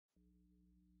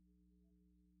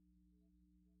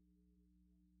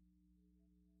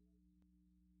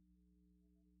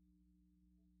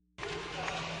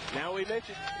we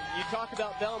mentioned, you talk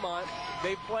about Belmont.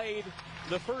 They played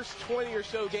the first 20 or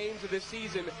so games of this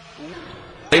season.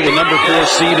 They were number 4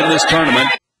 seed in this tournament.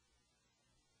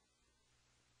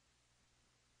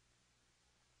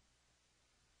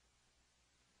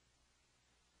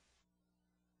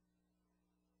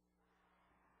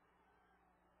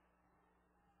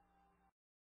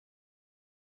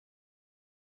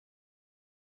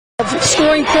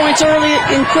 Scoring points early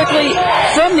and quickly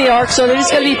from the arc, so they're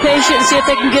just going to be patient and see if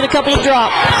they can get a couple of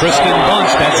drops. Kristin Bunch,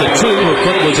 that's a 2. Her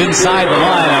foot was inside the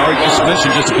line. I already just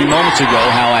mentioned just a few moments ago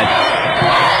how at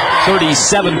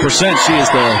 37% she is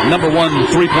the number 1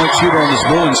 3-point shooter on this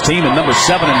Bruins team and number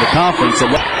 7 in the conference.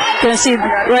 Going to see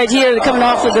right here, they're coming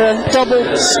off of the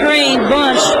double screen.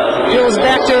 Bunch goes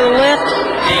back to the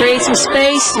left, creates some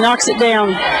space, knocks it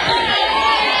down.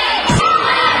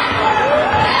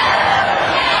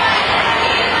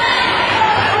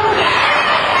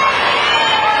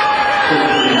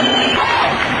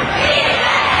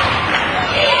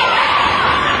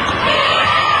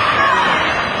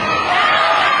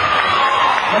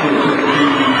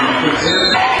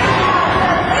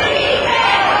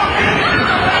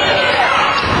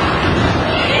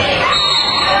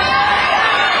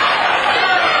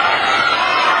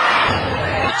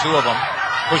 Two of them,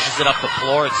 pushes it up the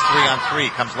floor. It's 3-on-3.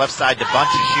 Comes left side to Bunch,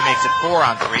 and she makes it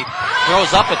 4-on-3.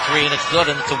 Throws up at 3, and it's good,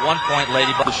 and it's a 1-point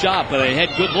lady. The shot, but they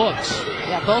had good looks.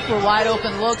 Yeah, both were wide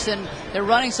open looks, and they're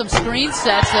running some screen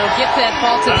sets that'll get that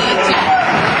ball to the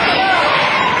inside.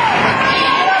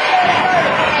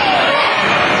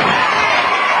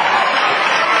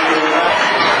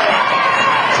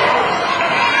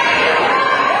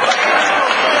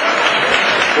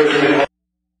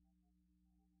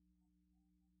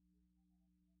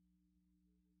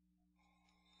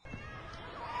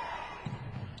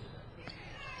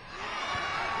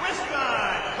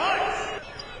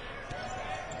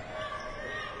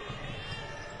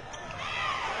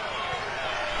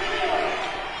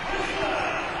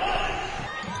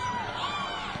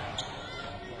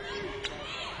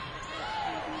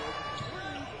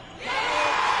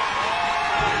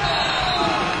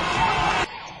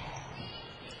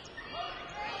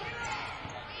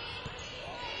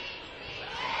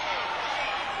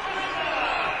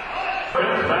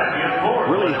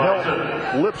 Really helped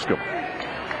Lipscomb.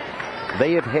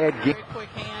 They have had very quick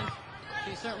hand.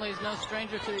 She certainly is no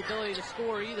stranger to the ability to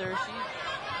score either.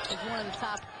 She is one of the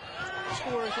top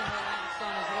scorers in her last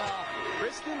son as well.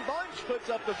 Kristin Bunch puts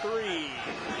up the 3,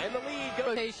 and the lead goes.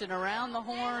 Rotation around the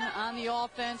horn on the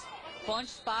offense. Bunch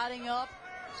spotting up.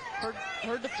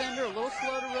 Her defender a little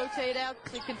slow to rotate out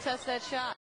to contest that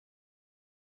shot.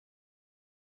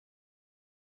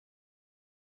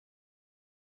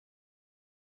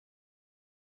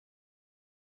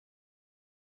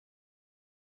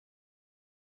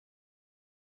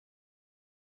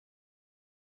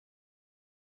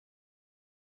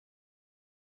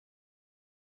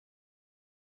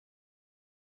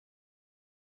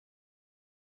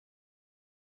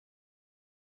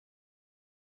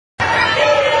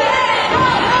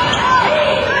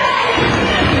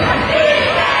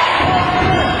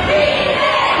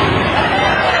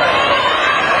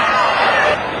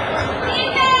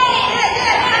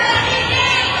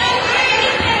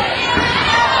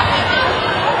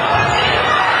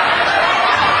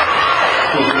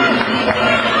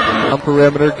 On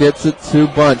perimeter, gets it to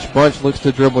Bunch. Bunch looks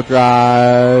to dribble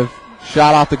drive.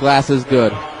 Shot off the glass is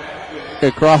good.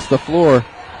 Across the floor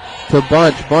to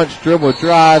Bunch. Bunch dribble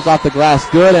drives off the glass,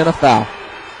 good, and a foul.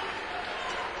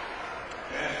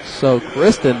 So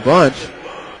Kristin Bunch.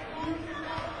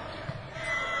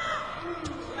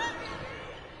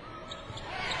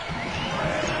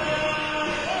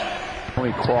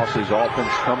 Tony Cross's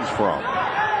offense comes from.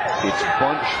 It's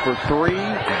Bunch for 3, and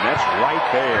that's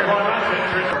right there.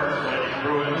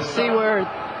 You see where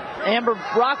Amber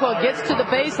Rockwell gets to the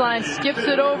baseline, skips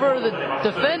it over the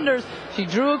defenders. She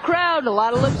drew a crowd. A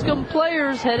lot of Lipscomb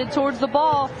players headed towards the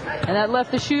ball, and that left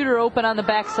the shooter open on the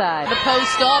backside. The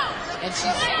post up, and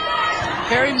she's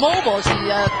very mobile. She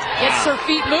gets her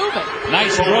feet moving.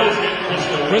 Nice stroke,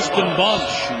 Kristin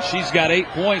Bunch, and she's got 8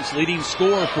 points, leading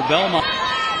scorer for Belmont.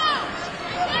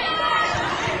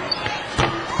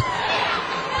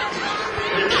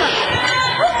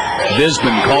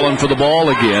 Visbin calling for the ball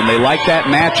again. They like that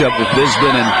matchup with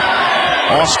Visbin and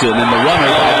Austin, and the runner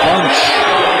by Bunch.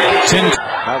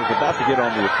 I was about to get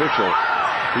on the official.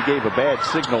 He gave a bad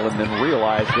signal and then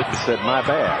realized it and said, my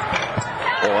bad.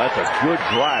 Oh, that's a good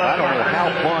drive. I don't know how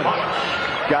Bunch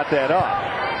got that up,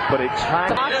 but it's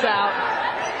time. Box out.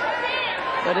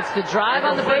 But it's the drive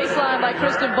on the baseline by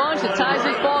Kristin Bunch that ties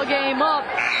this ball game up.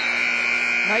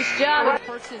 Nice job. It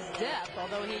hurts his depth,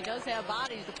 although he does have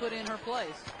bodies to put in her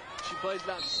place. She plays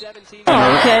about 17.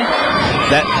 Oh, okay.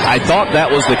 I thought that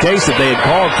was the case, that they had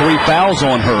called 3 fouls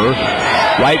on her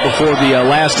right before the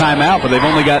last time out, but they've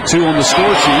only got 2 on the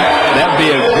score sheet. That would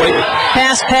be a great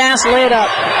Pass, lay it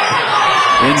up.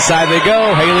 inside they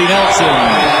go. Haley Nelson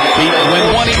win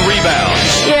 20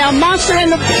 rebounds. Yeah, monster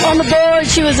on the board.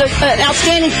 She was an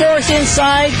outstanding force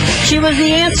inside. She was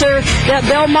the answer that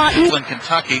Belmont. In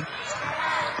Kentucky.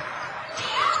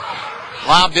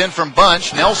 Lobbed in from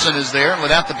Bunch. Nelson is there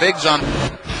without the bigs on.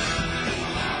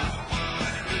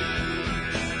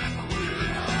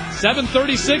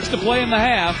 7:36 to play in the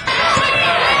half.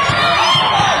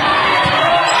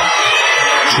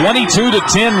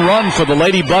 22-10 run for the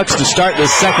Lady Bucks to start the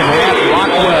second half.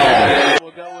 Rockwell.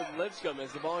 We'll go with Lipscomb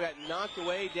as the ball got knocked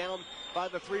away down by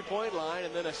the three-point line,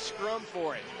 and then a scrum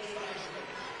for it.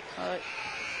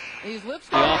 He's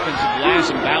Lipscomb. The offensive glass,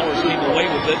 and Bowers came away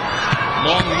with it.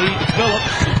 Long lead to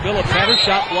Phillips. And Phillips had her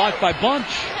shot blocked by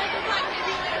Bunch.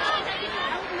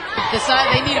 Decide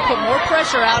they need to put more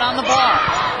pressure out on the ball.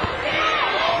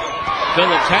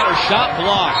 Phillips had her shot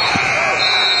blocked.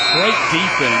 Great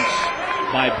defense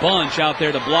by Bunch out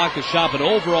there to block the shot, but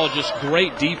overall just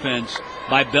great defense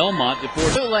by Belmont.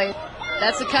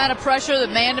 That's the kind of pressure, the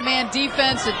man-to-man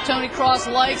defense that Tony Cross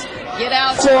likes. Get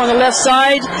out. Floor on the left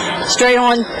side, straight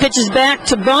on, pitches back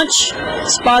to Bunch,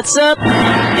 spots up,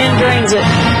 and drains it.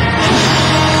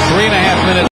 3.5 minutes.